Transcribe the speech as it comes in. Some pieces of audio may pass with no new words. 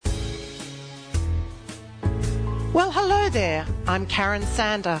Well, hello there. I'm Karen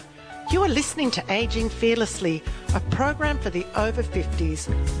Sander. You are listening to Aging Fearlessly, a program for the over 50s,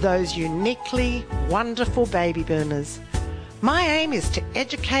 those uniquely wonderful baby boomers. My aim is to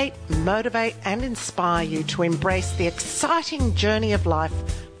educate, motivate and inspire you to embrace the exciting journey of life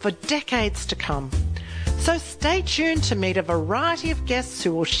for decades to come. So stay tuned to meet a variety of guests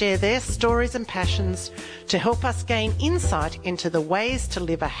who will share their stories and passions to help us gain insight into the ways to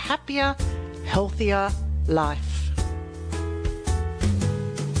live a happier, healthier life.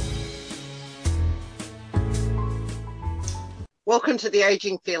 Welcome to the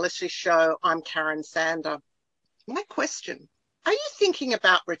Aging Fearlessly show. I'm Karen Sander. My question, are you thinking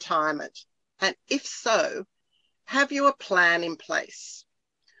about retirement? And if so, have you a plan in place?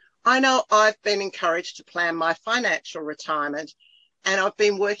 I know I've been encouraged to plan my financial retirement, and I've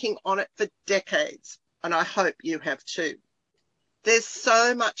been working on it for decades, and I hope you have too. There's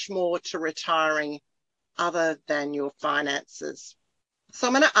so much more to retiring other than your finances. So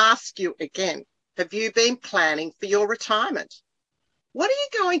I'm going to ask you again, have you been planning for your retirement? What are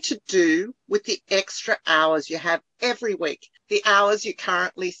you going to do with the extra hours you have every week, the hours you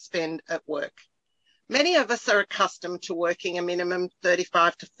currently spend at work? Many of us are accustomed to working a minimum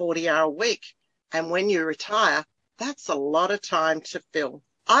 35 to 40-hour week, and when you retire, that's a lot of time to fill.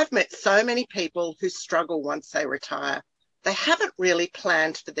 I've met so many people who struggle once they retire. They haven't really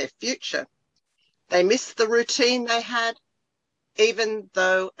planned for their future. They miss the routine they had, even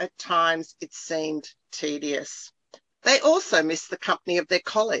though at times it seemed tedious. They also miss the company of their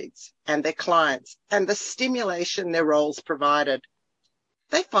colleagues and their clients and the stimulation their roles provided.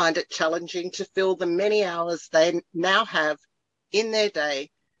 They find it challenging to fill the many hours they now have in their day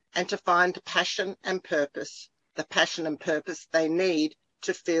and to find passion and purpose, the passion and purpose they need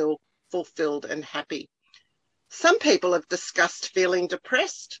to feel fulfilled and happy. Some people have discussed feeling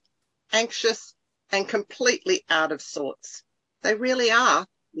depressed, anxious, and completely out of sorts. They really are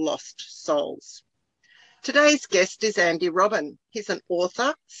lost souls. Today's guest is Andy Robin. He's an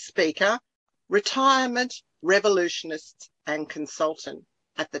author, speaker, retirement revolutionist and consultant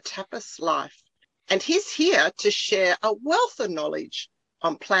at the Tapas Life. And he's here to share a wealth of knowledge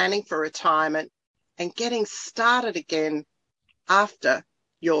on planning for retirement and getting started again after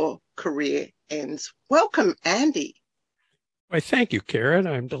your career ends. Welcome, Andy. Why, thank you, Karen.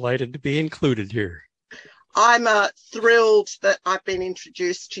 I'm delighted to be included here. I'm thrilled that I've been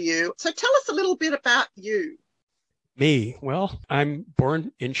introduced to you. So tell us a little bit about you. Me? Well, I'm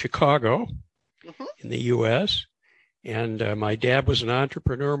born in Chicago in the U.S., and my dad was an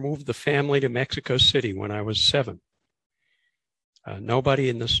entrepreneur, moved the family to Mexico City when I was 7. Nobody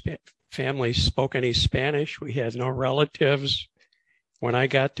in the family spoke any Spanish. We had no relatives. When I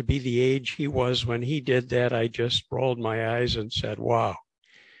got to be the age he was when he did that, I just rolled my eyes and said, wow.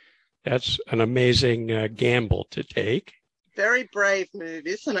 That's an amazing gamble to take. Very brave move,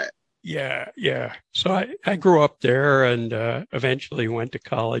 isn't it? Yeah. So I grew up there and eventually went to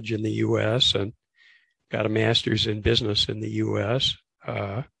college in the U.S. and got a master's in business in the U.S.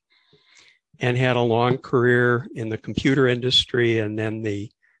 And had a long career in the computer industry and then the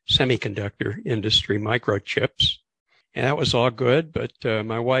semiconductor industry, microchips. And that was all good. But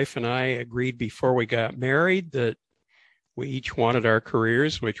my wife and I agreed before we got married that we each wanted our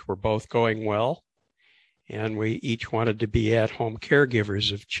careers, which were both going well, and we each wanted to be at-home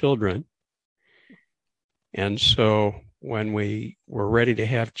caregivers of children. And so when we were ready to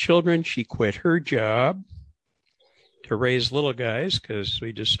have children, she quit her job to raise little guys because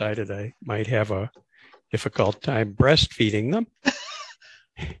we decided I might have a difficult time breastfeeding them.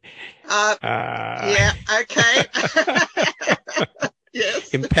 Yeah, okay. Yes.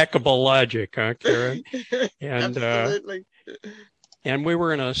 Impeccable logic, huh, Karen? And, absolutely. And we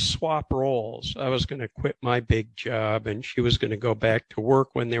were in a swap roles. I was going to quit my big job, and she was going to go back to work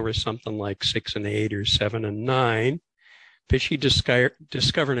when they were something like 6 and 8 or 7 and 9. But she discovered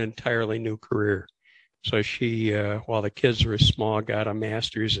an entirely new career. So she, while the kids were small, got a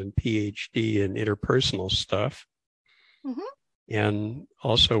master's and PhD in interpersonal stuff. And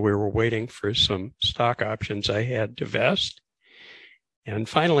also we were waiting for some stock options I had to vest. And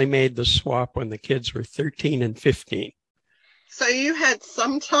finally made the swap when the kids were 13 and 15. So you had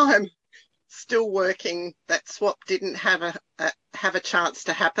some time still working. That swap didn't have a chance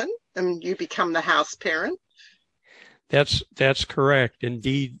to happen, and you become the house parent. That's correct.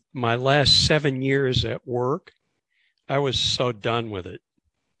 Indeed, my last 7 years at work, I was so done with it.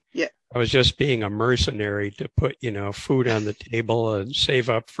 Yeah. I was just being a mercenary to put, food on the table and save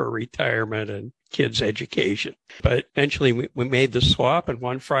up for retirement and kids' education. But eventually we made the swap, and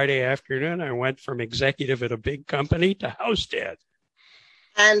one Friday afternoon, I went from executive at a big company to house dad.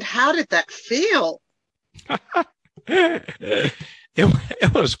 And how did that feel?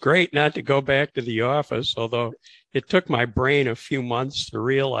 It was great not to go back to the office, although it took my brain a few months to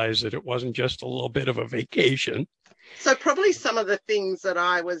realize that it wasn't just a little bit of a vacation. So probably some of the things that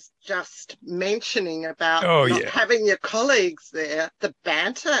I was just mentioning about Oh, not yeah. having your colleagues there, the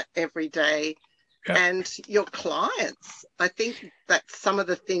banter every day, Yep. and your clients. I think that's some of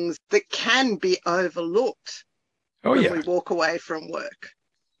the things that can be overlooked Oh, when yeah. we walk away from work.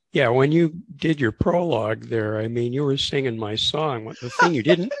 Yeah, when you did your prologue there, I mean, you were singing my song. The thing you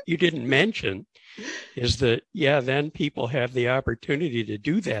didn't mention is that, yeah, then people have the opportunity to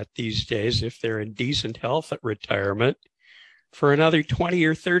do that these days if they're in decent health at retirement for another 20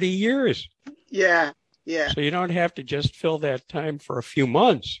 or 30 years. Yeah, yeah, So you don't have to just fill that time for a few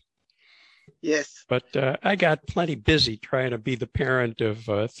months. yes. But I got plenty busy trying to be the parent of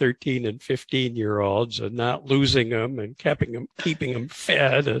 13 and 15-year-olds and not losing them and keeping them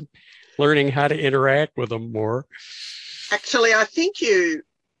fed and learning how to interact with them more. Actually, I think you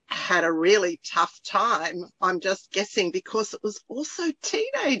had a really tough time. I'm just guessing because it was also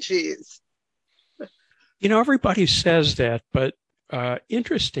teenage years. You know, everybody says that, but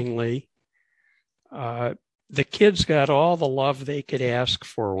interestingly, uh, the kids got all the love they could ask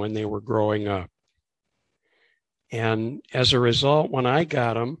for when they were growing up. And as a result, when I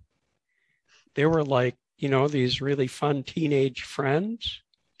got them, they were like, these really fun teenage friends.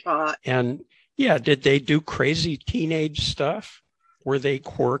 Uh, And yeah, did they do crazy teenage stuff? Were they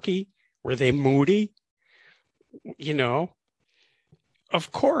quirky? Were they moody? You know,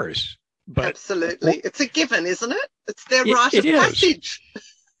 of course. But Absolutely. It's a given, isn't it? It's their it, rite it of is. passage.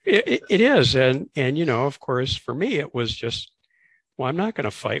 It is. And, of course, for me, it was just, well, I'm not going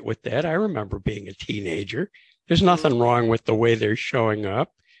to fight with that. I remember being a teenager. There's nothing Mm. wrong with the way they're showing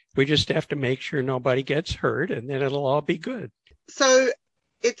up. We just have to make sure nobody gets hurt and then it'll all be good. So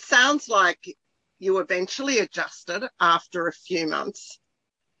it sounds like you eventually adjusted after a few months.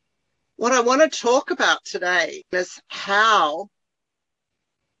 What I want to talk about today is how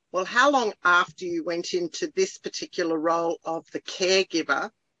long after you went into this particular role of the caregiver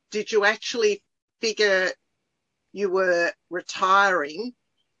did you actually figure you were retiring,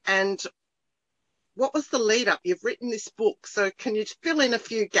 and what was the lead up? You've written this book, so can you fill in a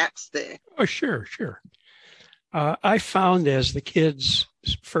few gaps there? Oh, sure, sure. I found as the kids,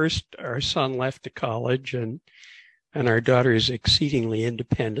 first our son left to college and our daughter is exceedingly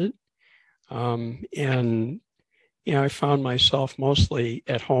independent. And, I found myself mostly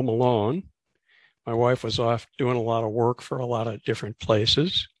at home alone. My wife was off doing a lot of work for a lot of different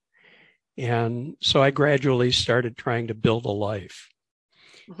places. And so I gradually started trying to build a life.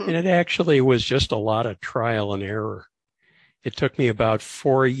 Mm-hmm. And it actually was just a lot of trial and error. It took me about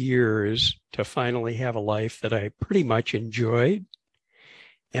 4 years to finally have a life that I pretty much enjoyed.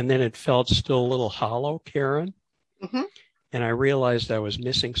 And then it felt still a little hollow, Karen. Mm-hmm. And I realized I was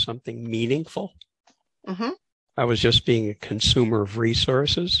missing something meaningful. Mm-hmm. I was just being a consumer of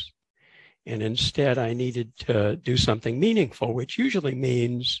resources. And instead, I needed to do something meaningful, which usually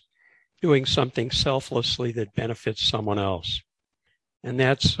means doing something selflessly that benefits someone else. And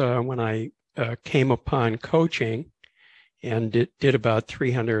that's when I came upon coaching and did about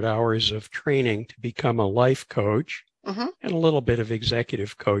 300 hours of training to become a life coach Mm-hmm. and a little bit of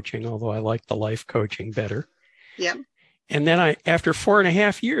executive coaching, although I like the life coaching better. Yeah. And then after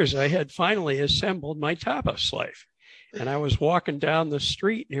 4.5 years, I had finally assembled my Tapas Life. And I was walking down the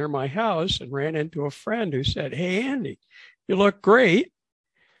street near my house and ran into a friend who said, "Hey, Andy, you look great.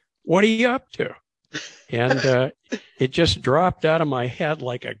 What are you up to?" And it just dropped out of my head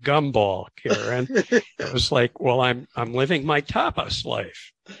like a gumball, Karen. It was like, well, I'm living my tapas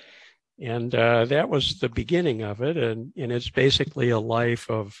life. And that was the beginning of it. And it's basically a life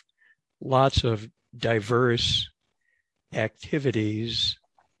of lots of diverse activities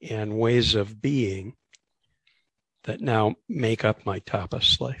and ways of being that now make up my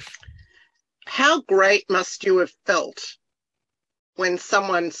tapas life. How great must you have felt when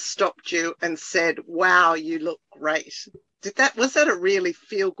someone stopped you and said, "Wow, you look great"? Was that a really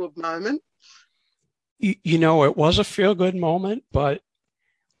feel good moment? It was a feel good moment, but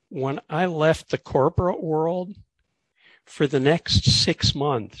when I left the corporate world for the next 6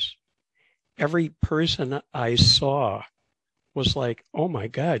 months, every person I saw was like, "Oh my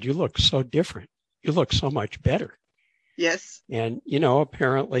God, you look so different. You look so much better." Yes. And,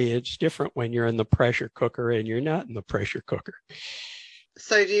 apparently it's different when you're in the pressure cooker and you're not in the pressure cooker.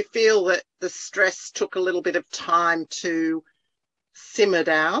 So do you feel that the stress took a little bit of time to simmer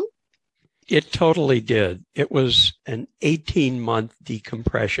down? It totally did. It was an 18-month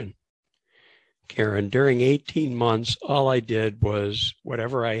decompression, Karen. During 18 months, all I did was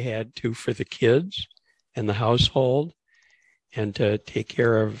whatever I had to for the kids, and the household and to take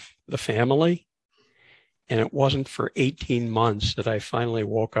care of the family. And it wasn't for 18 months that I finally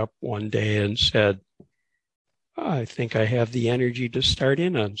woke up one day and said, oh, I think I have the energy to start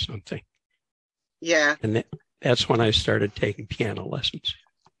in on something. Yeah. And that's when I started taking piano lessons.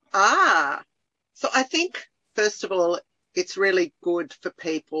 So I think, first of all, it's really good for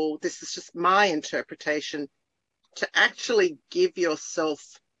people, this is just my interpretation, to actually give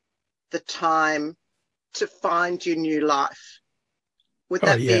yourself the time to find your new life. Would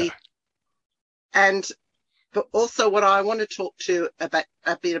that be? And but also what I want to talk to about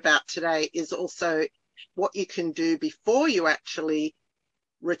a bit about today is also what you can do before you actually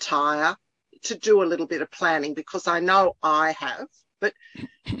retire to do a little bit of planning, because I know I have. But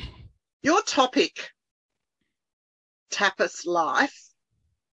your topic, Tapas Life,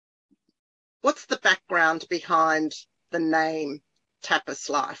 what's the background behind the name Tapas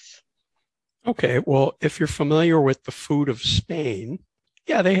Life? Okay, well, if you're familiar with the food of Spain,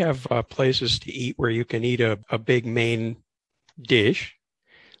 yeah, they have places to eat where you can eat a big main dish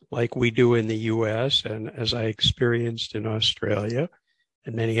like we do in the US and as I experienced in Australia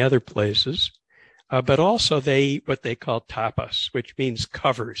and many other places. But also they eat what they call tapas, which means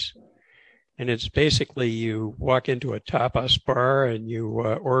covers. And it's basically you walk into a tapas bar and you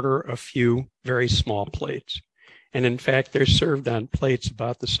order a few very small plates. And in fact, they're served on plates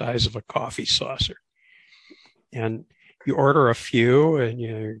about the size of a coffee saucer. And you order a few and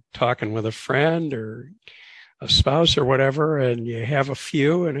you're talking with a friend or a spouse or whatever, and you have a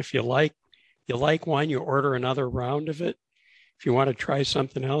few. And if you like one, you order another round of it. If you want to try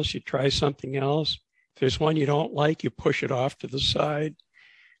something else, you try something else. If there's one you don't like, you push it off to the side.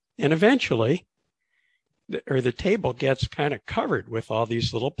 And eventually, the table gets kind of covered with all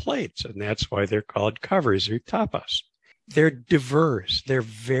these little plates. And that's why they're called covers or tapas. They're diverse. They're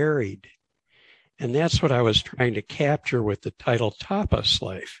varied. And that's what I was trying to capture with the title Tapas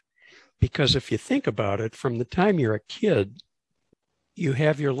Life. Because if you think about it, from the time you're a kid, you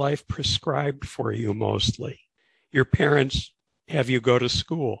have your life prescribed for you mostly. Your parents have you go to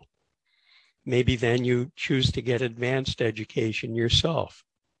school. Maybe then you choose to get advanced education yourself.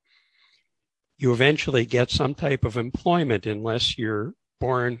 You eventually get some type of employment unless you're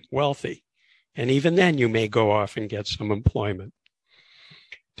born wealthy. And even then you may go off and get some employment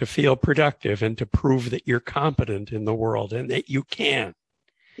to feel productive and to prove that you're competent in the world and that you can.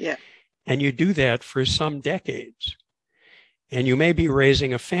 Yeah. And you do that for some decades. And you may be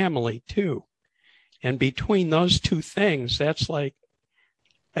raising a family too. And between those two things, that's like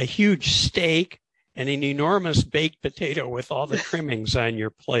a huge steak and an enormous baked potato with all the trimmings on your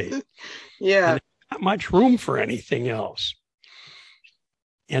plate. Yeah. And not much room for anything else.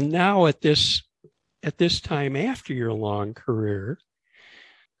 And now at this time after your long career,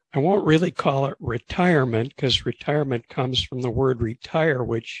 I won't really call it retirement because retirement comes from the word retire,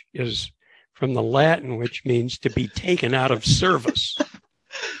 which is from the Latin, which means to be taken out of service.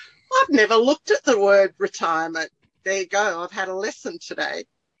 I've never looked at the word retirement. There you go. I've had a lesson today.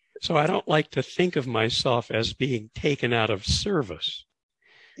 So I don't like to think of myself as being taken out of service.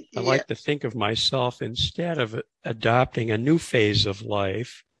 I like to think of myself instead of adopting a new phase of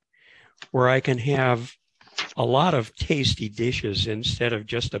life where I can have a lot of tasty dishes instead of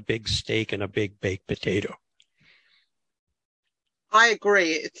just a big steak and a big baked potato. I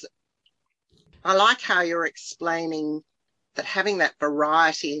agree. I like how you're explaining that having that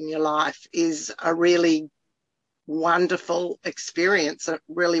variety in your life is a really wonderful experience, a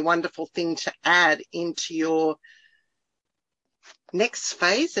really wonderful thing to add into your next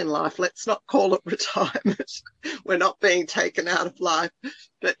phase in life. Let's not call it retirement. We're not being taken out of life,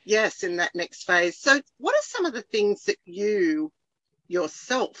 but yes, in that next phase. So what are some of the things that you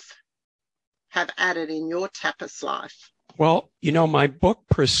yourself have added in your tapas life? Well, my book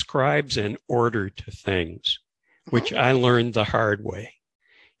prescribes an order to things, which I learned the hard way.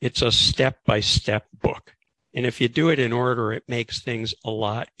 It's a step-by-step book. And if you do it in order, it makes things a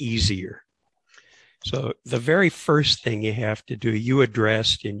lot easier. So the very first thing you have to do, you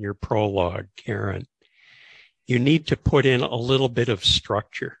addressed in your prologue, Karen, you need to put in a little bit of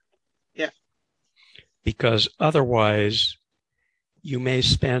structure. Yeah. Because otherwise, you may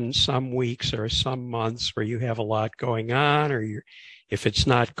spend some weeks or some months where you have a lot going on, or if it's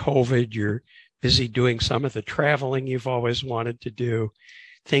not COVID, you're busy doing some of the traveling you've always wanted to do,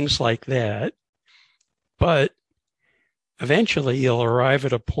 things like that. But eventually you'll arrive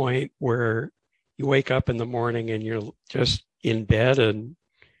at a point where you wake up in the morning and you're just in bed and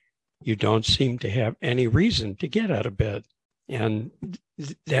you don't seem to have any reason to get out of bed. And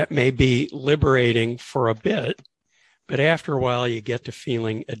that may be liberating for a bit, but after a while you get to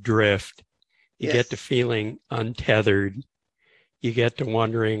feeling adrift You get to Yes. feeling untethered. You get to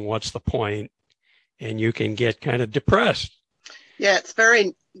wondering what's the point, and you can get kind of depressed. Yeah, it's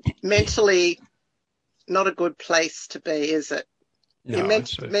very mentally not a good place to be, is it? Your No,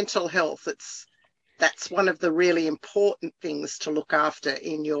 it's a, mental health, that's one of the really important things to look after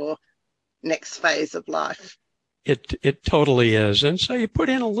in your next phase of life. it totally is. And so you put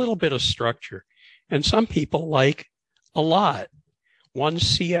in a little bit of structure, and some people like a lot. One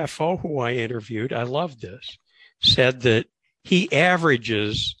CFO who I interviewed, I love this, said that he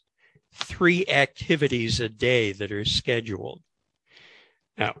averages 3 activities a day that are scheduled.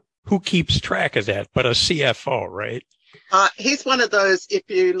 Now, who keeps track of that but a CFO, right? He's one of those, if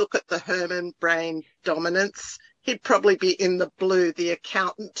you look at the Herman brain dominance, he'd probably be in the blue, the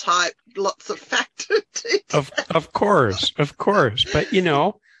accountant type, lots of factor detail. Of course, of course. But,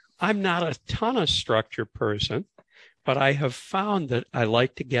 I'm not a ton of structure person, but I have found that I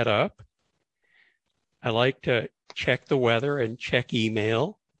like to get up. I like to check the weather and check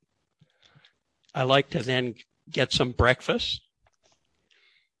email. I like to then get some breakfast,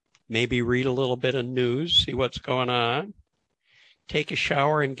 maybe read a little bit of news, see what's going on, take a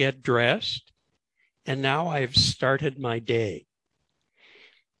shower and get dressed. And now I've started my day.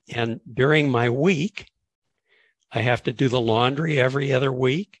 And during my week, I have to do the laundry every other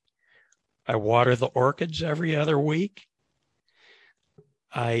week. I water the orchids every other week.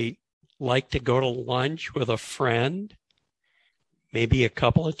 I like to go to lunch with a friend, maybe a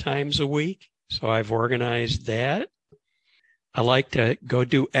couple of times a week. So I've organized that. I like to go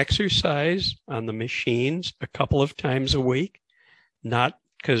do exercise on the machines a couple of times a week, not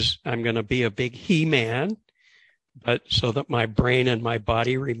because I'm going to be a big he-man, but so that my brain and my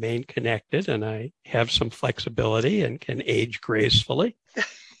body remain connected and I have some flexibility and can age gracefully.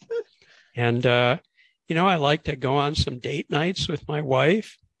 And, I like to go on some date nights with my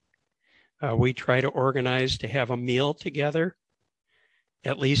wife. We try to organize to have a meal together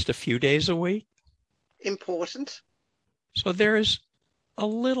at least a few days a week. Important. So there's a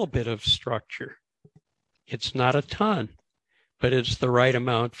little bit of structure. It's not a ton, but it's the right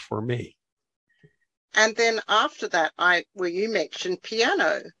amount for me. And then after that, you mentioned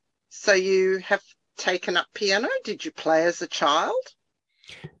piano. So you have taken up piano. Did you play as a child?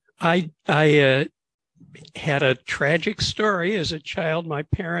 I had a tragic story as a child. My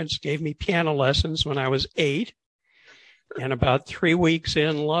parents gave me piano lessons when I was 8, and about 3 weeks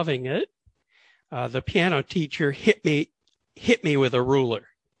in loving it, the piano teacher hit me with a ruler.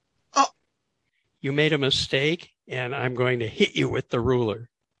 Oh, You made a mistake, and I'm going to hit you with the ruler.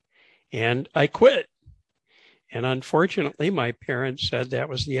 And I quit. And unfortunately, my parents said that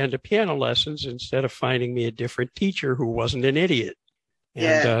was the end of piano lessons instead of finding me a different teacher who wasn't an idiot. And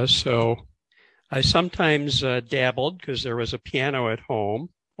yeah. so I sometimes dabbled because there was a piano at home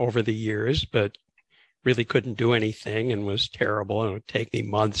over the years, but really couldn't do anything and was terrible. And it would take me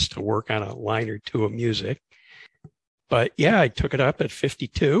months to work on a line or two of music. But yeah, I took it up at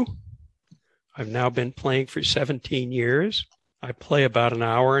 52. I've now been playing for 17 years. I play about an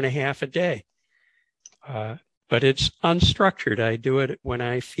hour and a half a day. But it's unstructured. I do it when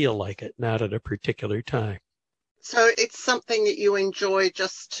I feel like it, not at a particular time. So it's something that you enjoy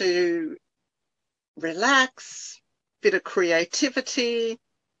just to relax, bit of creativity.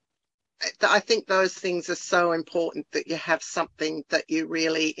 I think those things are so important that you have something that you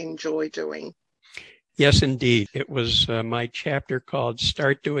really enjoy doing. Yes, indeed. It was my chapter called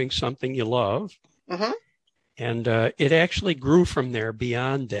Start Doing Something You Love. Mm-hmm. And it actually grew from there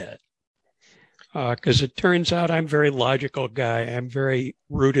beyond that. Because it turns out I'm a very logical guy. I'm very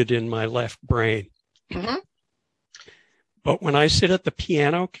rooted in my left brain. Mm-hmm. But when I sit at the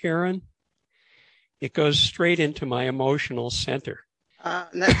piano, Karen, it goes straight into my emotional center.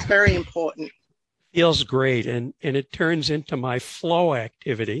 And that's very important. Feels great. And it turns into my flow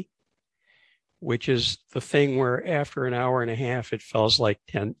activity, which is the thing where after an hour and a half, it feels like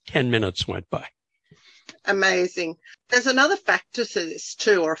 10 minutes went by. Amazing. There's another factor to this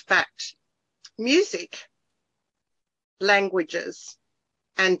too, or a fact. Music, languages,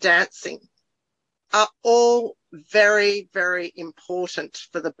 and dancing are all very, very important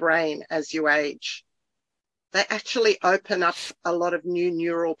for the brain as you age. They actually open up a lot of new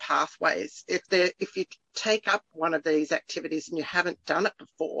neural pathways. If you take up one of these activities and you haven't done it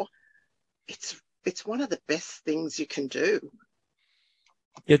before, it's one of the best things you can do.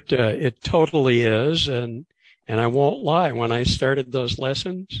 It totally is, and I won't lie. When I started those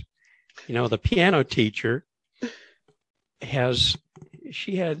lessons, the piano teacher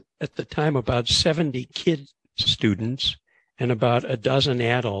she had at the time about 70 kid students and about a dozen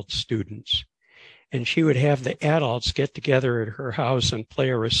adult students. and she would have the adults get together at her house and play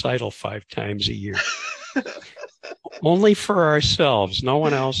a recital 5 times a year. Only for ourselves. No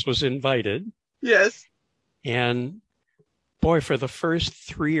one else was invited. Yes. And boy, for the first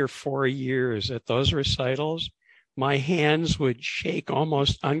 3 or 4 years at those recitals, my hands would shake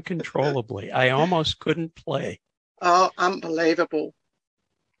almost uncontrollably. I almost couldn't play. Oh, unbelievable.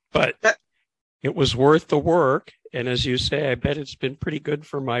 But it was worth the work. And as you say, I bet it's been pretty good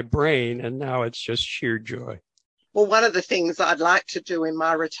for my brain. And now it's just sheer joy. Well, one of the things I'd like to do in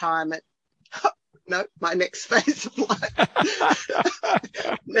my retirement, no, my next phase of life,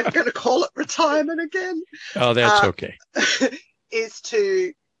 never going to call it retirement again. Oh, that's okay. Is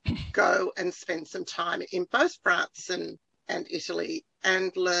to go and spend some time in both France and Italy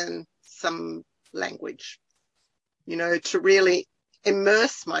and learn some language, to really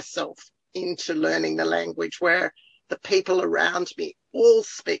immerse myself into learning the language where the people around me all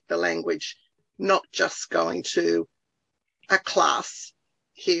speak the language, not just going to a class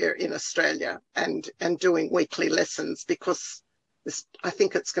here in Australia and doing weekly lessons, because I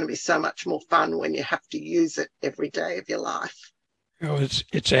think it's going to be so much more fun when you have to use it every day of your life. Oh,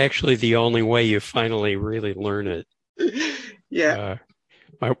 it's actually the only way you finally really learn it. Yeah.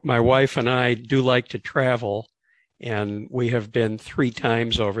 My wife and I do like to travel, and we have been 3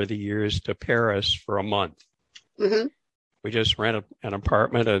 times over the years to Paris for a month. Mm-hmm. We just rent an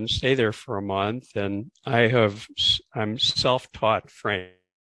apartment and stay there for a month, and I'm self-taught French,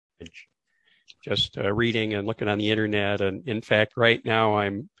 just reading and looking on the internet. And in fact, right now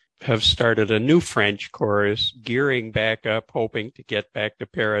have started a new French course, gearing back up, hoping to get back to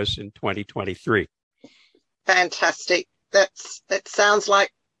Paris in 2023. Fantastic. That sounds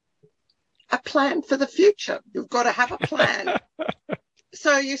like a plan for the future. You've got to have a plan.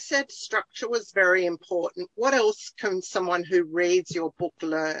 So you said structure was very important. What else can someone who reads your book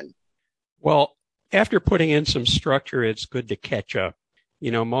learn? Well, after putting in some structure, it's good to catch up.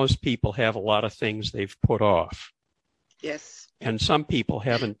 Most people have a lot of things they've put off. Yes. And some people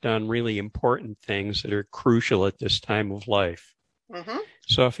haven't done really important things that are crucial at this time of life. Mm-hmm.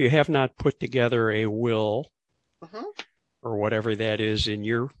 So if you have not put together a will, mm-hmm. or whatever that is in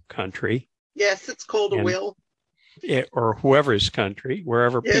your country. Yes, it's called a will. Or whoever's country,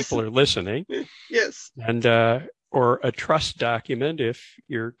 wherever yes. people are listening. Yes. And or a trust document if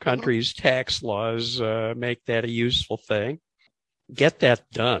your country's mm-hmm. tax laws make that a useful thing. Get that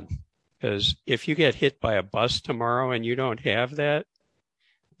done. Because if you get hit by a bus tomorrow and you don't have that,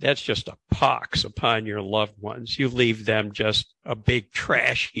 that's just a pox upon your loved ones. You leave them just a big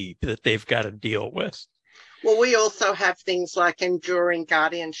trash heap that they've got to deal with. Well, we also have things like enduring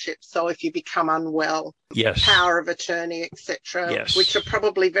guardianship. So if you become unwell, yes. power of attorney, etc., yes. which are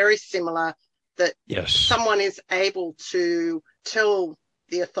probably very similar, that yes. someone is able to tell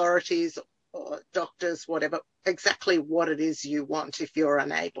the authorities or doctors, whatever, exactly what it is you want if you're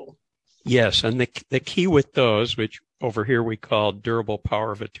unable. Yes, and the key with those, which over here we call durable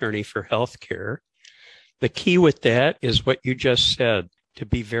power of attorney for healthcare, the key with that is what you just said, to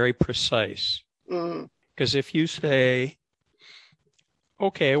be very precise. Because if you say,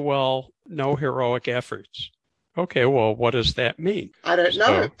 okay, well, no heroic efforts. Okay, well, what does that mean? I don't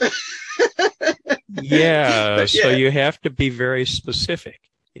know. Yeah, so you have to be very specific.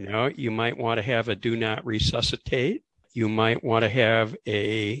 You might want to have a do not resuscitate. You might want to have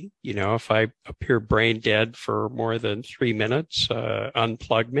if I appear brain dead for more than 3 minutes,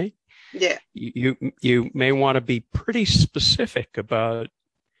 unplug me. Yeah. You may want to be pretty specific about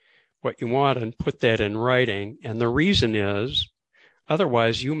what you want and put that in writing. And the reason is,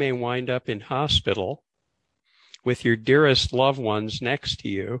 otherwise you may wind up in hospital with your dearest loved ones next to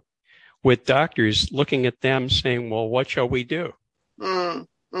you, with doctors looking at them saying, well, what shall we do?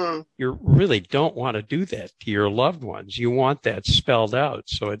 You really don't want to do that to your loved ones. You want that spelled out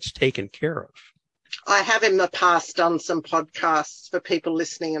so it's taken care of. I have in the past done some podcasts for people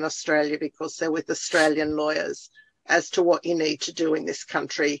listening in Australia because they're with Australian lawyers as to what you need to do in this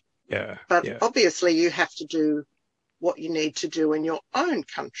country. Yeah. But obviously you have to do what you need to do in your own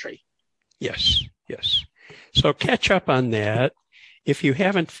country. Yes, yes. So catch up on that. If you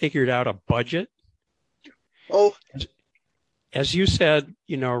haven't figured out a budget, as you said,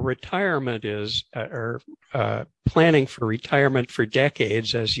 retirement is, or planning for retirement for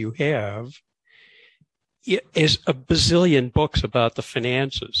decades, as you have, is a bazillion books about the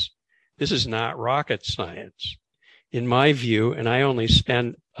finances. This is not rocket science. In my view, and I only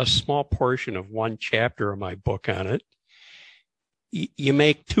spend a small portion of one chapter of my book on it, you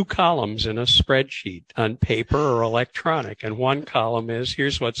make 2 columns in a spreadsheet on paper or electronic, and one column is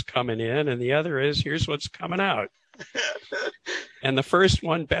here's what's coming in, and the other is here's what's coming out. And the first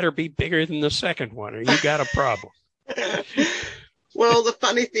one better be bigger than the second one, or you got a problem. Well, the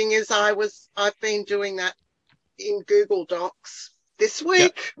funny thing is I've been doing that in Google Docs this Yep.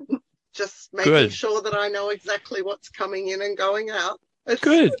 week, just making Good. sure that I know exactly what's coming in and going out.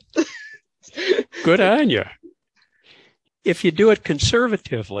 Good. Good on you. If you do it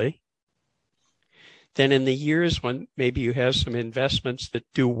conservatively, then in the years when maybe you have some investments that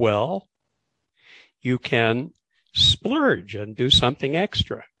do well, you can splurge and do something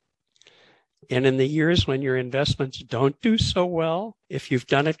extra. And in the years when your investments don't do so well, if you've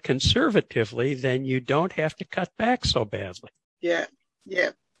done it conservatively, then you don't have to cut back so badly. Yeah,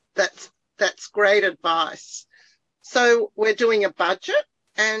 yeah, that's great advice. So we're doing a budget,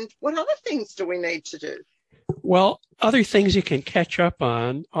 and what other things do we need to do? Well, other things you can catch up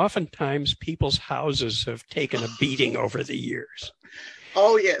on. Oftentimes, people's houses have taken a beating over the years.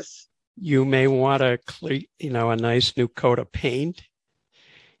 Oh, yes. You may want a nice new coat of paint.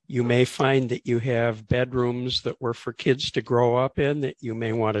 You may find that you have bedrooms that were for kids to grow up in that you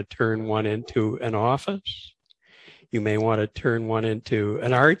may want to turn one into an office. You may want to turn one into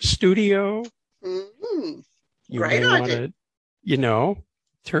an art studio. Mm-hmm. You Great may idea. want to,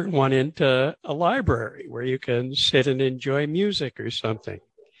 turn one into a library where you can sit and enjoy music or something.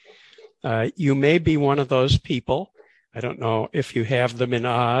 You may be one of those people. I don't know if you have them in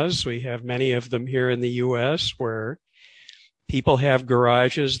Oz. We have many of them here in the U.S. where people have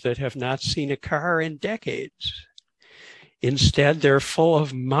garages that have not seen a car in decades. Instead, they're full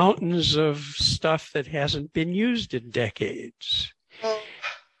of mountains of stuff that hasn't been used in decades. Oh.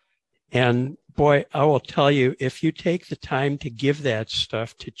 And boy, I will tell you, if you take the time to give that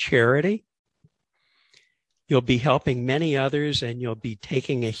stuff to charity, you'll be helping many others and you'll be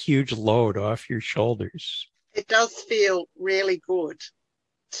taking a huge load off your shoulders. It does feel really good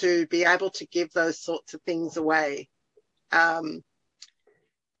to be able to give those sorts of things away.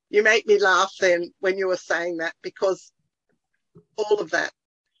 You make me laugh then when you were saying that, because all of that,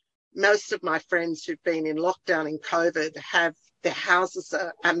 most of my friends who've been in lockdown in COVID have their houses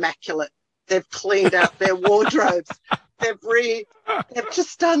are immaculate. They've cleaned out their wardrobes. They've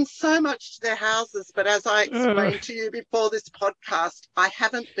just done so much to their houses. But as I explained to you before this podcast, I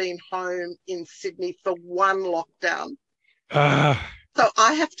haven't been home in Sydney for one lockdown. So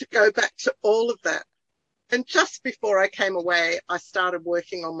I have to go back to all of that. And just before I came away, I started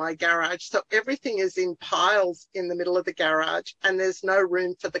working on my garage. So everything is in piles in the middle of the garage, and there's no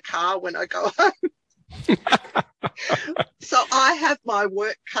room for the car when I go home. So I have my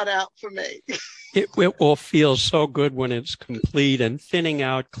work cut out for me. It will feel so good when it's complete and thinning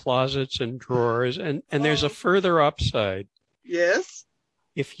out closets and drawers. And there's a further upside. Yes.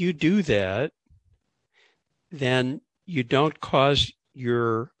 If you do that, then you don't cause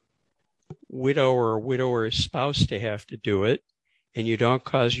your widow or widower's spouse to have to do it, and you don't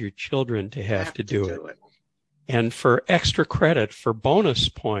cause your children to have to do it. And for extra credit, for bonus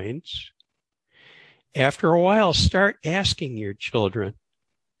points, after a while, start asking your children,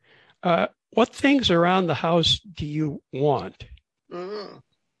 what things around the house do you want? Mm-hmm.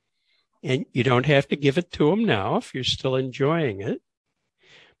 And you don't have to give it to them now if you're still enjoying it,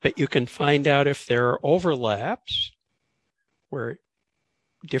 but you can find out if there are overlaps where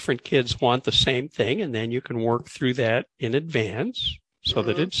different kids want the same thing, and then you can work through that in advance so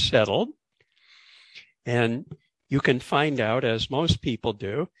that it's settled. And you can find out, as most people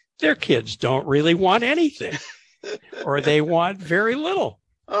do, their kids don't really want anything or they want very little.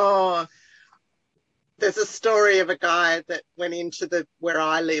 Oh, there's a story of a guy that went into where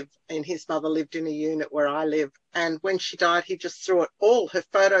I live, and his mother lived in a unit where I live. And when she died, he just threw it all, her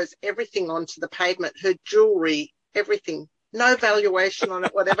photos, everything onto the pavement, her jewelry, everything, no valuation on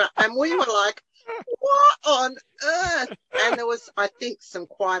it, whatever. And we were like, what on earth? And there was, I think, some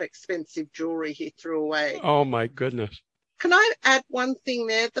quite expensive jewelry he threw away. Oh, my goodness. Can I add one thing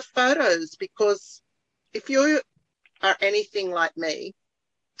there? The photos, because if you are anything like me,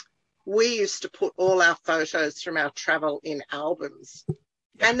 we used to put all our photos from our travel in albums.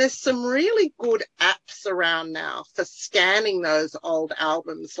 Yeah. And there's some really good apps around now for scanning those old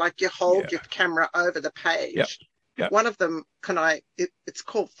albums. Like you hold your camera over the page. Yep. Yep. One of them, it's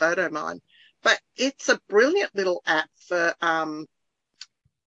called PhotoMine, but it's a brilliant little app for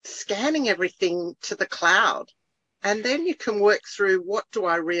scanning everything to the cloud. And then you can work through, what do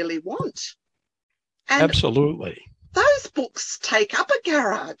I really want? And absolutely. Those books take up a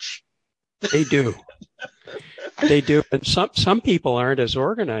garage. They do. They do. And some people aren't as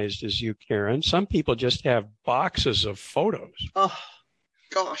organized as you, Karen. Some people just have boxes of photos. Oh,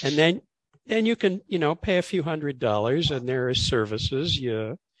 gosh. And then you can, pay a few $100s, and there are services.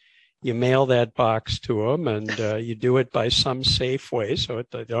 You you mail that box to them, and you do it by some safe way so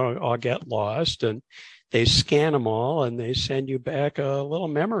they don't all get lost. And they scan them all, and they send you back a little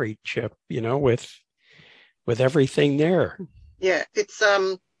memory chip, with everything there. Yeah, it's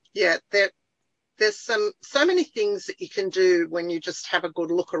yeah, there's so many things that you can do when you just have a good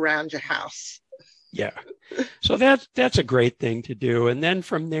look around your house. Yeah. So that's a great thing to do. And then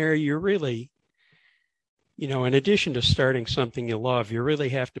from there, you really, in addition to starting something you love, you really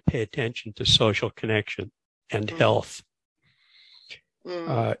have to pay attention to social connection and Mm, health.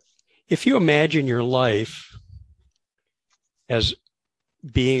 mm, If you imagine your life as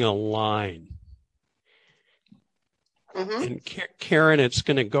being a line, mm-hmm. and Karen, it's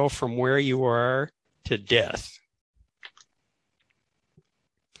going to go from where you are to death.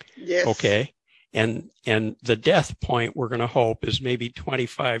 Yes. Okay. And the death point we're going to hope is maybe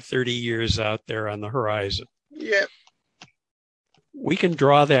 25, 30 years out there on the horizon. Yep. We can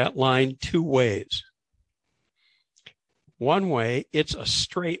draw that line two ways. One way, it's a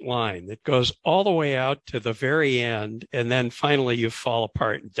straight line that goes all the way out to the very end, and then finally you fall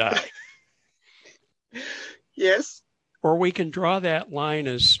apart and die. Yes. Or we can draw that line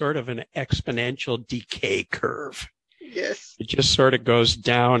as sort of an exponential decay curve. Yes. It just sort of goes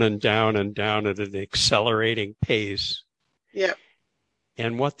down and down and down at an accelerating pace. Yep.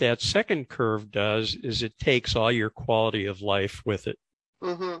 And what that second curve does is it takes all your quality of life with it.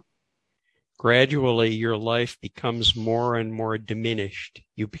 Mm-hmm. Gradually, your life becomes more and more diminished.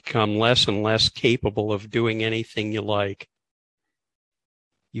 You become less and less capable of doing anything you like.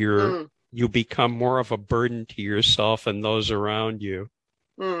 You become more of a burden to yourself and those around you.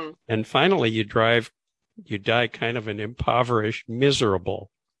 Mm. And finally, you die kind of an impoverished,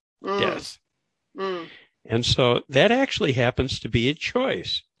 miserable Mm. death. Mm. And so that actually happens to be a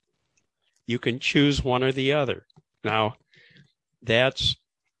choice. You can choose one or the other. Now, that's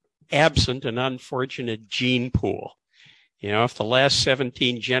absent an unfortunate gene pool. If the last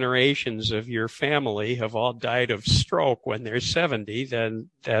 17 generations of your family have all died of stroke when they're 70, then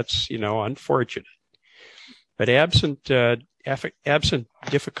that's, unfortunate. But absent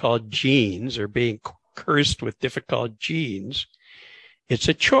difficult genes or being cursed with difficult genes, it's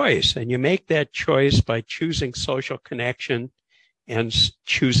a choice. And you make that choice by choosing social connection and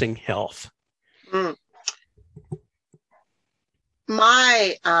choosing health. Mm.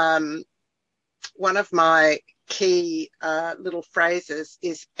 My one of my key little phrases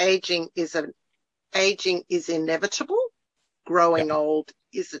is aging is inevitable. Growing Yeah. old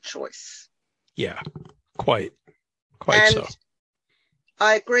is a choice. Yeah, quite And so.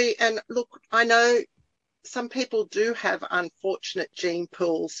 I agree. And look, I know some people do have unfortunate gene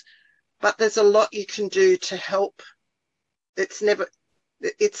pools, but there's a lot you can do to help. It's never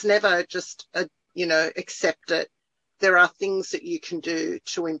just accept it. There are things that you can do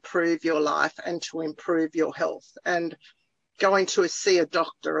to improve your life and to improve your health. And going to see a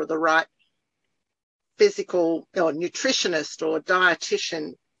doctor or the right physical or nutritionist or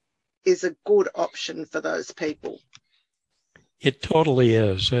dietitian is a good option for those people. It totally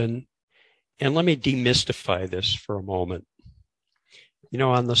is. And let me demystify this for a moment.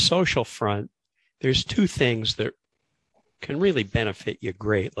 On the social front, there's two things that can really benefit you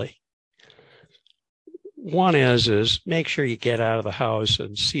greatly. One is make sure you get out of the house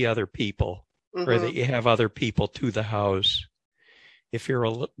and see other people, or that you have other people to the house. If you're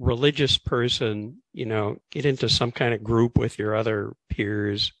a religious person, get into some kind of group with your other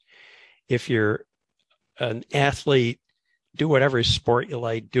peers. If you're an athlete, do whatever sport you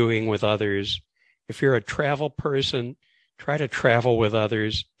like doing with others. If you're a travel person, try to travel with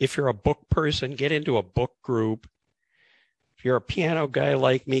others. If you're a book person, get into a book group. If you're a piano guy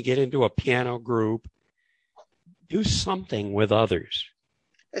like me, get into a piano group. Do something with others.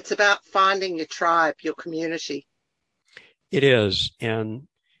 It's about finding your tribe, your community. It is. And,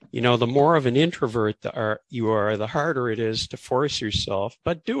 the more of an introvert you are, the harder it is to force yourself,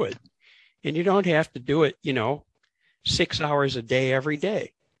 but do it. And you don't have to do it, 6 hours a day every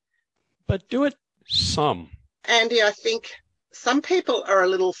day, but do it some. Andy, I think some people are a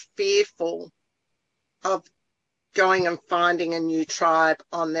little fearful of going and finding a new tribe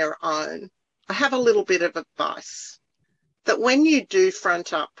on their own. I have a little bit of advice that when you do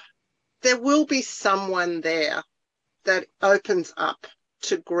front up, there will be someone there that opens up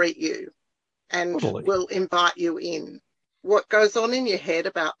to greet you and Totally. will invite you in. What goes on in your head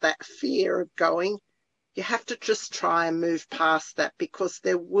about that fear of going, you have to just try and move past that because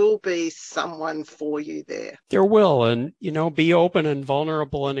there will be someone for you there. There will. And, be open and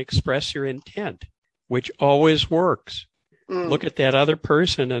vulnerable and express your intent, which always works. Look at that other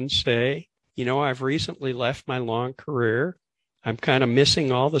person and say, I've recently left my long career I'm kind of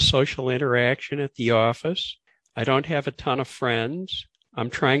missing all the social interaction at the office. I don't have a ton of friends. I'm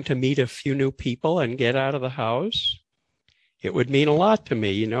trying to meet a few new people and get out of the house. It would mean a lot to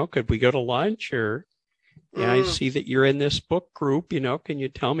me, could we go to lunch? Or, yeah, I see that you're in this book group, can you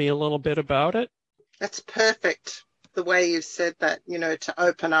tell me a little bit about it? That's perfect, the way you said that, to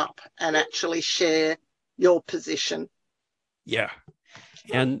open up and actually share your position. Yeah.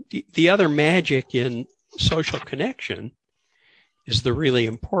 And the other magic in social connection is the really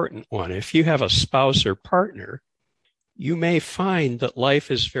important one. If you have a spouse or partner, you may find that life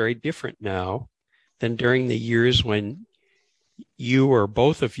is very different now than during the years when you or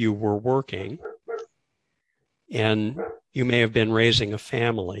both of you were working and you may have been raising a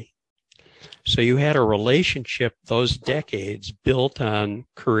family. So you had a relationship those decades built on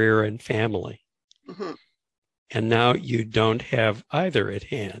career and family. Mm-hmm. And now you don't have either at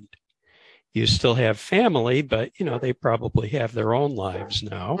hand. You still have family, but, they probably have their own lives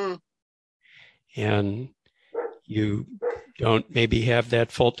now. Mm. And you don't maybe have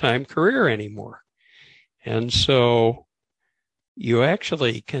that full-time career anymore. And so you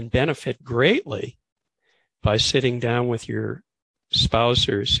actually can benefit greatly by sitting down with your spouse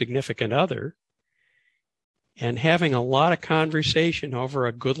or significant other and having a lot of conversation over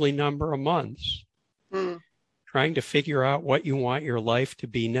a goodly number of months, trying to figure out what you want your life to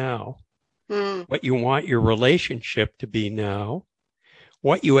be now, what you want your relationship to be now,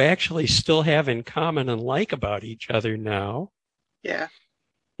 what you actually still have in common and like about each other now. Yeah.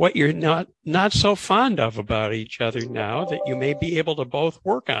 What you're not so fond of about each other now that you may be able to both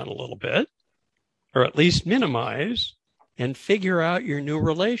work on a little bit, or at least minimize, and figure out your new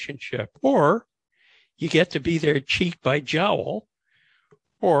relationship. Or you get to be there cheek by jowl,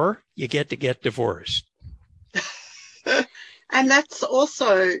 or you get to get divorced. And that's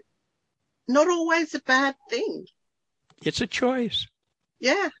also not always a bad thing. It's a choice.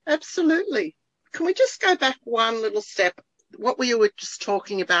 Yeah, absolutely. Can we just go back one little step? What we were just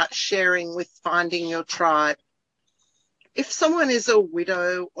talking about, sharing with finding your tribe. If someone is a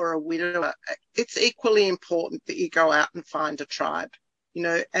widow or a widower, it's equally important that you go out and find a tribe,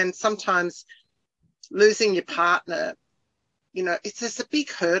 and sometimes losing your partner, it's a big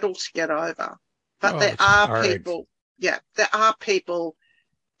hurdle to get over. But there are hard. there are people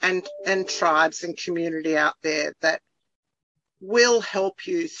and tribes and community out there that will help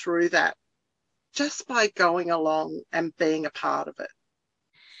you through that just by going along and being a part of it.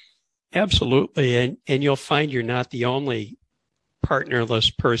 Absolutely. And you'll find you're not the only partnerless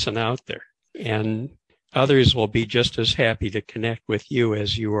person out there. And others will be just as happy to connect with you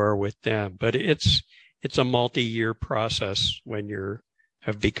as you are with them. But it's a multi-year process when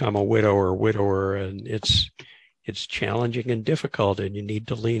have become a widow or widower, and it's challenging and difficult, and you need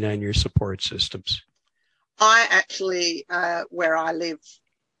to lean on your support systems. I actually, where I live,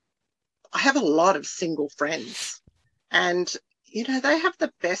 I have a lot of single friends, and, they have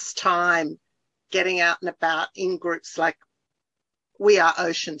the best time getting out and about in groups. Like, we are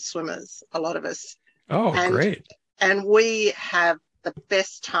ocean swimmers, a lot of us. Oh, great. And we have the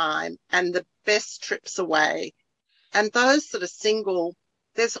best time and the best trips away. And those that are single,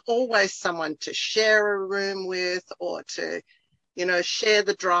 there's always someone to share a room with, or to, share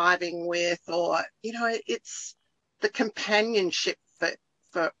the driving with, or, it's the companionship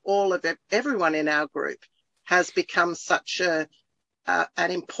for all of everyone in our group has become such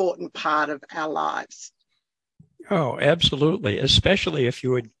an important part of our lives. Oh, absolutely. Especially if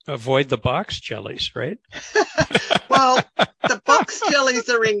you would avoid the box jellies, right? Well, the box jellies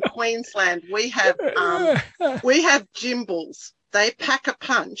are in Queensland. We have Jimbles. They pack a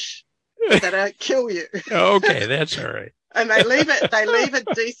punch that don't kill you. Okay, that's all right. And they leave a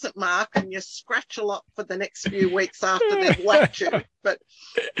decent mark, and you scratch a lot for the next few weeks after they've whacked you. But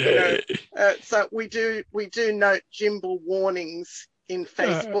so we do note Jimble warnings in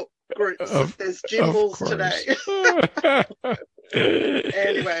Facebook groups. There's Jimbles today.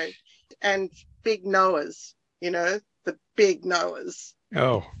 Anyway, and big Noahs, the big Noahs.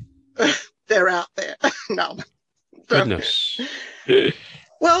 Oh, they're out there. No, goodness.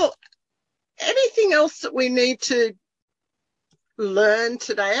 Well, anything else that we need to learn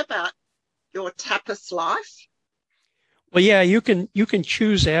today about your Tapas life? Well, yeah, you can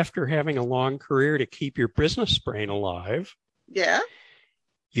choose after having a long career to keep your business brain alive. Yeah.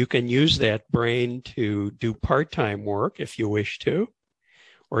 You can use that brain to do part-time work if you wish to,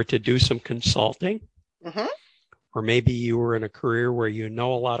 or to do some consulting. Mm-hmm. Or maybe you were in a career where you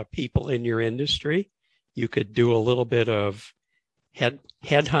know a lot of people in your industry. You could do a little bit of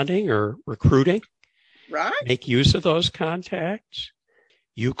headhunting or recruiting. Right. Make use of those contacts.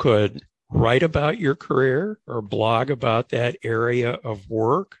 You could write about your career or blog about that area of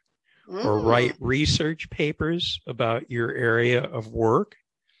work or write research papers about your area of work.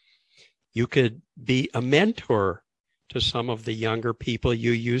 You could be a mentor to some of the younger people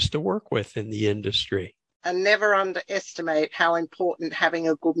you used to work with in the industry. And never underestimate how important having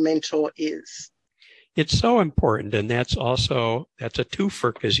a good mentor is. It's so important. And that's a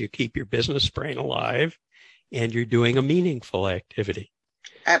twofer because you keep your business brain alive and you're doing a meaningful activity.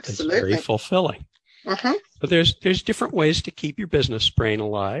 Absolutely. It's very fulfilling. Mm-hmm. But there's different ways to keep your business brain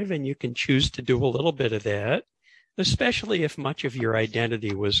alive, and you can choose to do a little bit of that, especially if much of your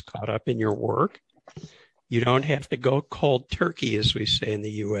identity was caught up in your work. You don't have to go cold turkey, as we say in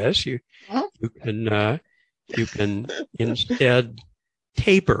the U.S. You can instead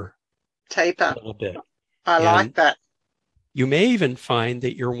taper a little bit. I like that. You may even find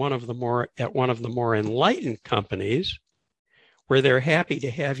that you're one of the more enlightened companies where they're happy to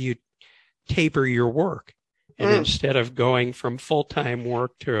have you taper your work. And instead of going from full-time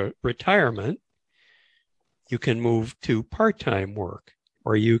work to retirement, you can move to part-time work,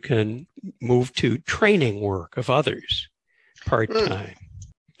 or you can move to training work of others part-time.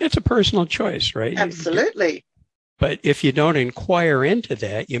 It's a personal choice, right? Absolutely. But if you don't inquire into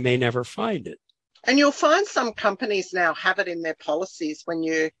that, you may never find it. And you'll find some companies now have it in their policies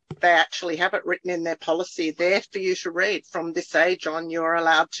they actually have it written in their policy there for you to read. From this age on, you're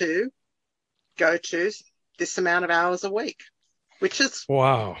allowed to go to this amount of hours a week, which is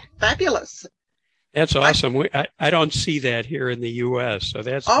fabulous. That's awesome. I don't see that here in the U.S., so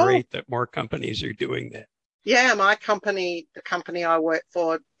that's great that more companies are doing that. Yeah, my company, the company I work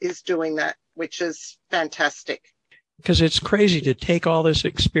for, is doing that, which is fantastic. Because it's crazy to take all this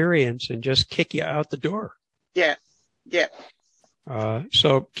experience and just kick you out the door. Yeah.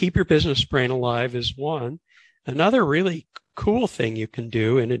 So keep your business brain alive is one. Another really cool thing you can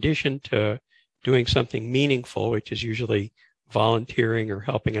do, in addition to doing something meaningful, which is usually volunteering or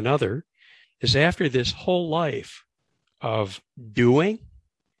helping another, is after this whole life of doing,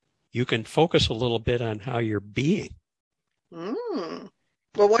 you can focus a little bit on how you're being. Well,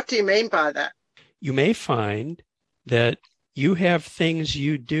 what do you mean by that? You may find that you have things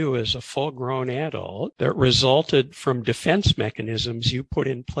you do as a full-grown adult that resulted from defense mechanisms you put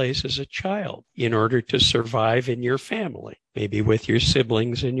in place as a child in order to survive in your family, maybe with your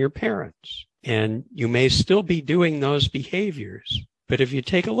siblings and your parents. And you may still be doing those behaviors, but if you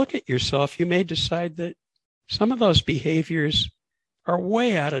take a look at yourself, you may decide that some of those behaviors are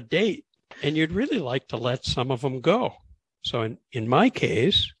way out of date, and you'd really like to let some of them go. So in my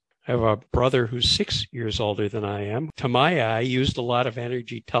case, I have a brother who's 6 years older than I am. To my eye, used a lot of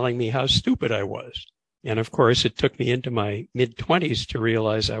energy telling me how stupid I was. And of course, it took me into my mid-20s to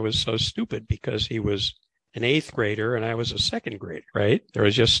realize I was so stupid because he was an 8th grader and I was a 2nd grader, right? There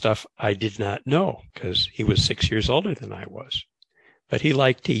was just stuff I did not know because he was 6 years older than I was. But he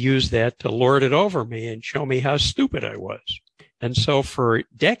liked to use that to lord it over me and show me how stupid I was. And so for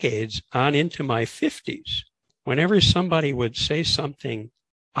decades on into my 50s, whenever somebody would say something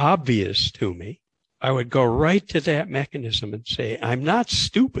obvious to me, I would go right to that mechanism and say, I'm not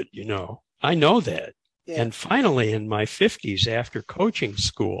stupid, I know that. Yeah. And finally, in my 50s, after coaching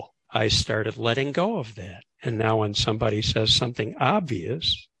school, I started letting go of that. And now when somebody says something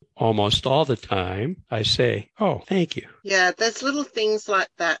obvious, almost all the time, I say, oh, thank you. Yeah, there's little things like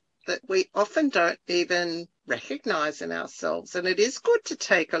that we often don't even recognize in ourselves. And it is good to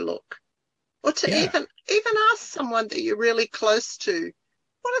take a look, or to even ask someone that you're really close to,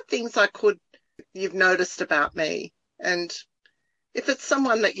 what are things you've noticed about me? And if it's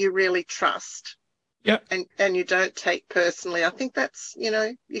someone that you really trust and you don't take personally, I think that's,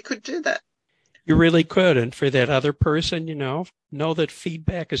 you could do that. You really could. And for that other person, know that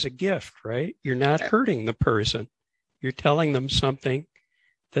feedback is a gift, right? You're not hurting the person. You're telling them something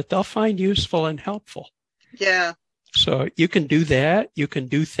that they'll find useful and helpful. Yeah. So you can do that. You can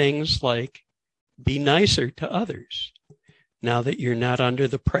do things like be nicer to others now that you're not under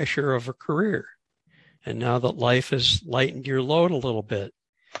the pressure of a career. And now that life has lightened your load a little bit.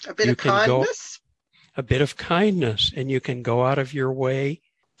 A bit of kindness. A bit of kindness. And you can go out of your way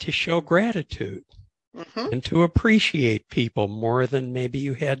to show gratitude and to appreciate people more than maybe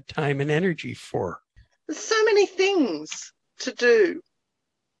you had time and energy for. There's so many things to do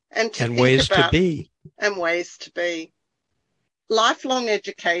and ways to be. And ways to be. Lifelong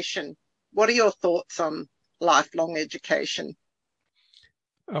education. What are your thoughts on lifelong education?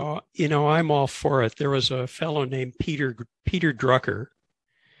 I'm all for it. There was a fellow named Peter Drucker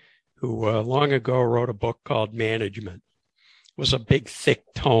who long ago wrote a book called Management. It was a big, thick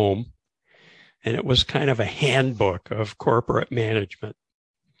tome, and it was kind of a handbook of corporate management.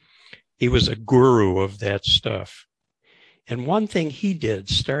 He was a guru of that stuff. And one thing he did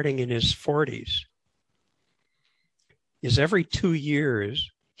starting in his 40s is every 2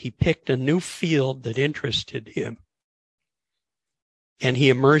 years, he picked a new field that interested him and he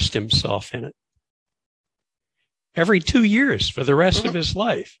immersed himself in it. Every 2 years for the rest of his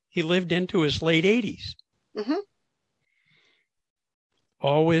life. He lived into his late 80s.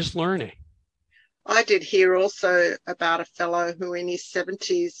 Always learning. I did hear also about a fellow who in his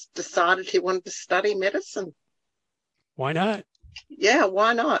 70s decided he wanted to study medicine. Why not? Yeah,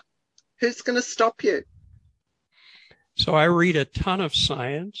 why not? Who's going to stop you? So I read a ton of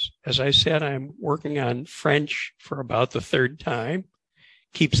science. As I said, I'm working on French for about the third time.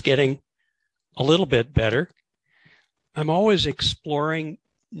 Keeps getting a little bit better. I'm always exploring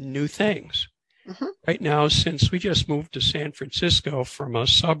new things. Right now, since we just moved to San Francisco from a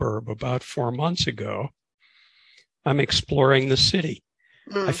suburb about 4 months ago, I'm exploring the city.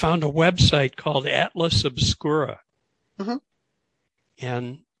 I found a website called Atlas Obscura.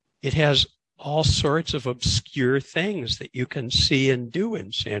 And it has all sorts of obscure things that you can see and do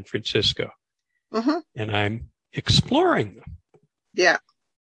in San Francisco. And I'm exploring them. Yeah.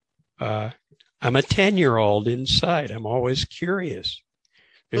 I'm a 10-year-old inside. I'm always curious.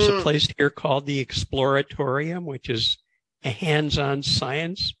 There's a place here called the Exploratorium, which is a hands-on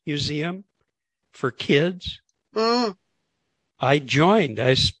science museum for kids. I joined.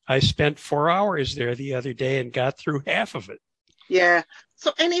 I spent 4 hours there the other day and got through half of it. Yeah.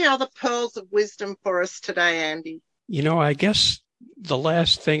 So any other pearls of wisdom for us today, Andy? You know, I guess the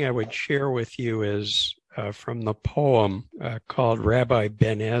last thing I would share with you is from the poem called Rabbi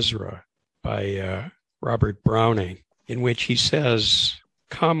Ben Ezra by Robert Browning, in which he says,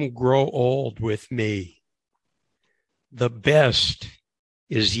 "Come grow old with me. The best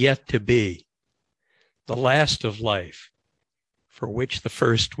is yet to be, the last of life, for which the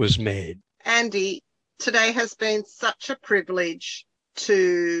first was made." Andy, today has been such a privilege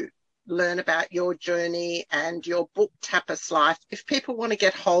to learn about your journey and your book, Tapas Life. If people want to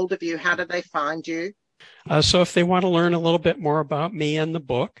get hold of you, how do they find you? So if they want to learn a little bit more about me and the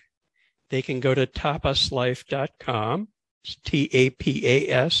book, they can go to tapaslife.com.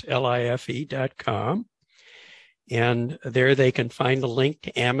 TAPASLIFE.com. And there they can find a link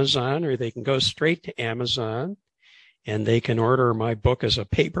to Amazon, or they can go straight to Amazon and they can order my book as a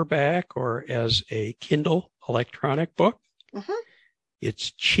paperback or as a Kindle electronic book.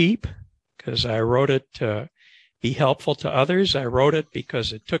 It's cheap because I wrote it to be helpful to others. I wrote it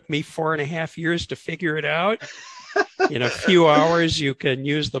because it took me 4.5 years to figure it out. In a few hours, you can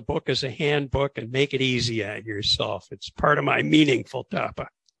use the book as a handbook and make it easy on yourself. It's part of my meaningful Tapa.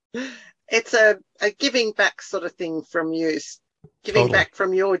 It's a giving back sort of thing from you, giving back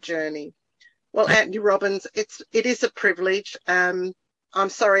from your journey. Well, Andy Robbins, it is a privilege. I'm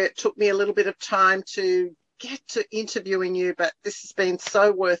sorry it took me a little bit of time to get to interviewing you, but this has been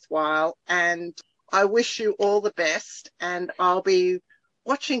so worthwhile. And I wish you all the best. And I'll be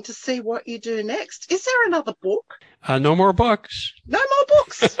watching to see what you do next. Is there another book? No more books. No more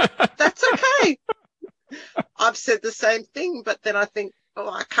books. That's okay. I've said the same thing, but then I think,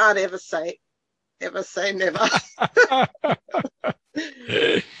 I can't ever say never.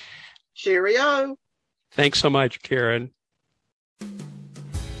 Cheerio. Thanks so much, Karen.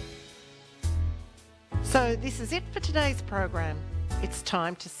 So this is it for today's program. It's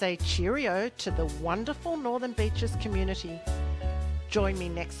time to say cheerio to the wonderful Northern Beaches community. Join me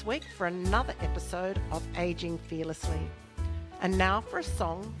next week for another episode of Aging Fearlessly. And now for a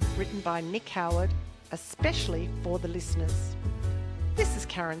song written by Nick Howard, especially for the listeners. This is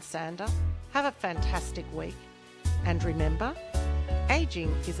Karen Sander. Have a fantastic week. And remember,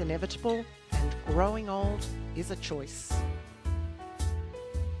 aging is inevitable and growing old is a choice.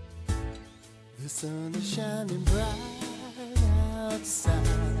 The sun is shining bright outside.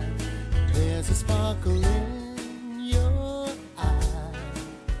 There's a sparkle in your eye.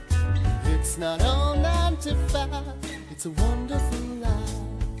 It's not all 9 to 5. It's a wonderful life.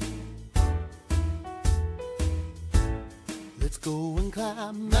 Let's go and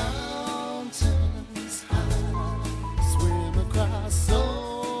climb mountains high. Swim across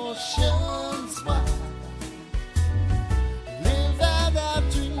oceans wide. Live out our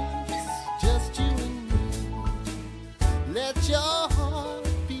dreams, just you and me. Let your heart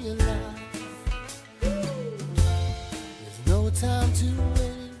be alive. There's no time to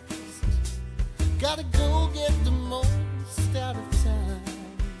waste. Gotta go get the most out of time.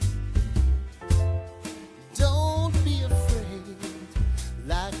 Don't be afraid,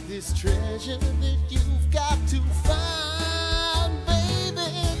 like this treasure that you've got to find. Baby,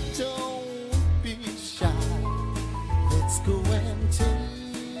 don't be shy. Let's go and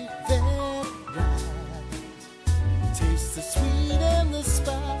take that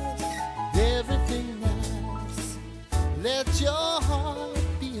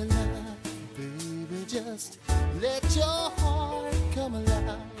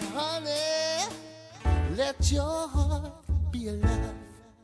honey, let your heart be alive.